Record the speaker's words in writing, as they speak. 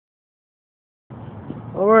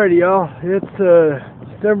Alrighty, y'all. It's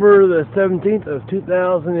December the 17th of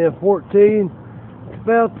 2014. It's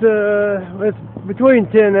about it's between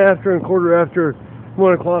 10 after and quarter after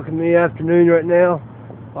 1 o'clock in the afternoon right now.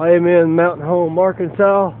 I am in Mountain Home,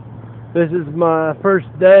 Arkansas. This is my first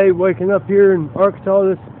day waking up here in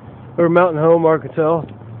Arkansas, or Mountain Home, Arkansas.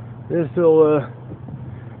 This will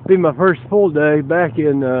be my first full day back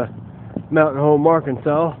in Mountain Home,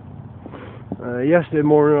 Arkansas. Yesterday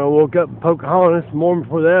morning I woke up in Pocahontas. The morning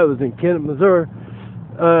before that I was in Kennett, Missouri.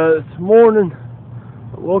 This morning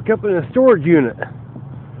I woke up in a storage unit.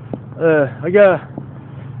 I got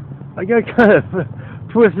kind of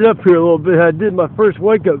twisted up here a little bit. I did my first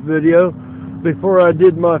wake up video before I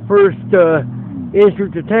did my first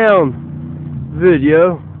entrance to town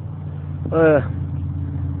video.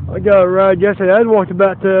 I got a ride yesterday. I'd walked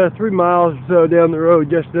about 3 miles or so down the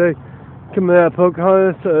road yesterday, coming out of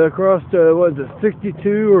Pocahontas across what is it,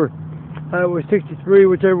 62 or Highway 63,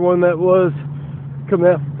 whichever one that was, coming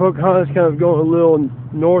out from Pocahontas, kind of going a little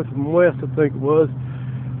north and west, I think it was.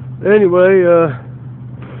 Anyway,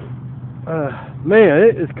 man,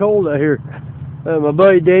 it is cold out here. My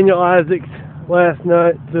buddy Daniel Isaacs last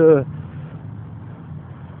night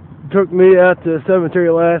took me out to the cemetery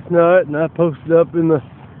last night, and I posted up in the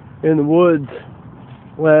woods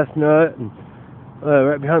last night, and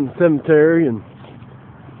right behind the cemetery, and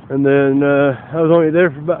then I was only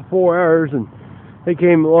there for about 4 hours, and he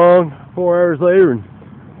came along 4 hours later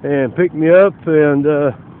and picked me up and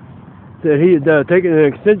said he had taken an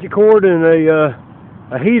extension cord and a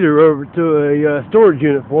heater over to a storage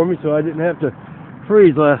unit for me, so I didn't have to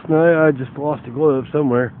freeze last night. I just lost a glove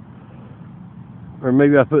somewhere, or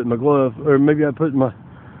maybe I put it in my glove, or maybe I put it in my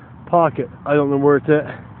pocket. I don't know where it's at.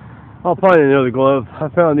 I'll find another glove. I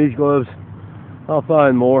found these gloves. I'll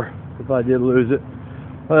find more if I did lose it.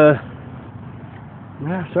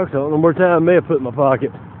 Shucks, I don't know where I may have put it in my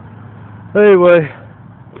pocket. Anyway,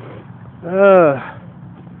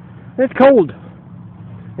 it's cold,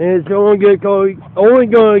 and it's only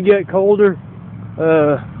going to get colder.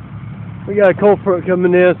 We got a cold front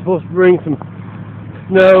coming in. It's supposed to bring some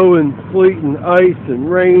snow and sleet and ice and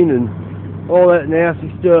rain and all that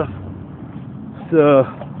nasty stuff. So,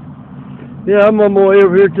 yeah, I'm on my way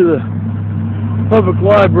over here to the public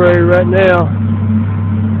library right now.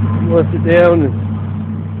 I'm going to sit down and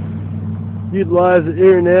utilize the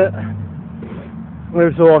internet.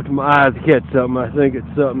 Every so often my eyes catch something. I think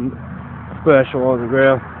it's something special on the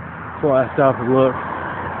ground. That's why I stop and look.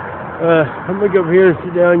 I'm going to go over here and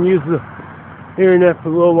sit down and use the internet for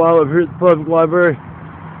a little while over here at the public library.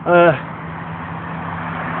 I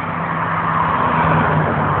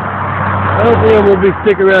don't think I'm going to be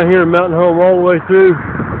sticking around here in Mountain Home all the way through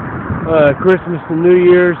Christmas and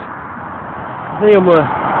New Year's. I think I'm going to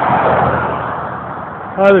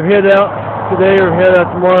either head out today or head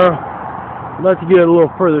out tomorrow. I'd like to get a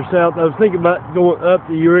little further south. I was thinking about going up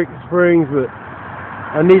to Eureka Springs, but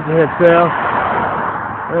I need to head south.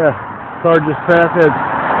 Yeah, car just passed, had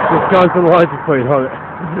Wisconsin license plate on it.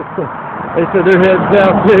 They said they're heading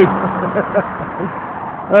south too.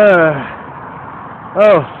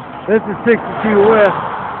 Oh, this is 62 West.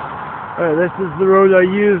 This is the road I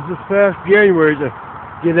used this past January to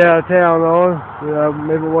get out of town on.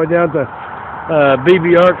 Maybe way down to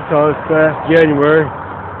Beebe, Arkansas this past January.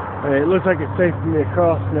 It looks like it's safe for me to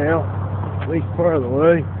cross now, at least part of the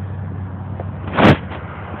way.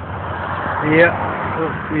 Yeah,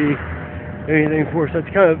 don't see anything for us.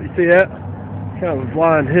 That's kind of, you see that? Kind of a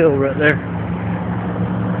blind hill right there.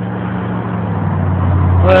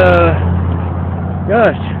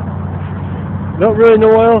 Gosh, don't really know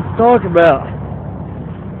what else to talk about.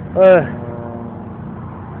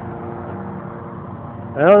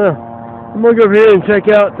 I don't know. I'm gonna go over here and check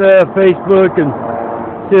out Facebook and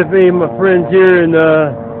see if any of my friends here in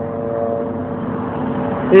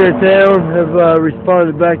town have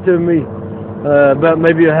responded back to me about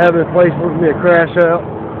maybe having a place for me to crash out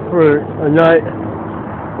for a night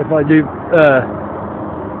if I do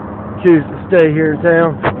choose to stay here in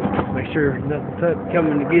town. Make sure nothing's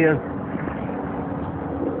coming again.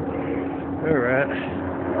 Alright.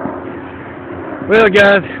 Well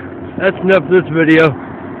guys, that's enough of this video.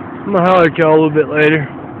 I'm gonna holler at y'all a little bit later.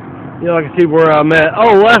 You know, I can see where I'm at.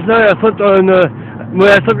 Oh, last night I slept on, when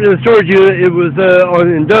I slept in the storage unit, it was on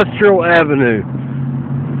Industrial Avenue.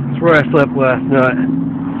 That's where I slept last night.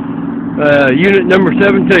 Unit number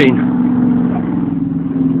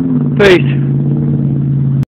 17. Peace.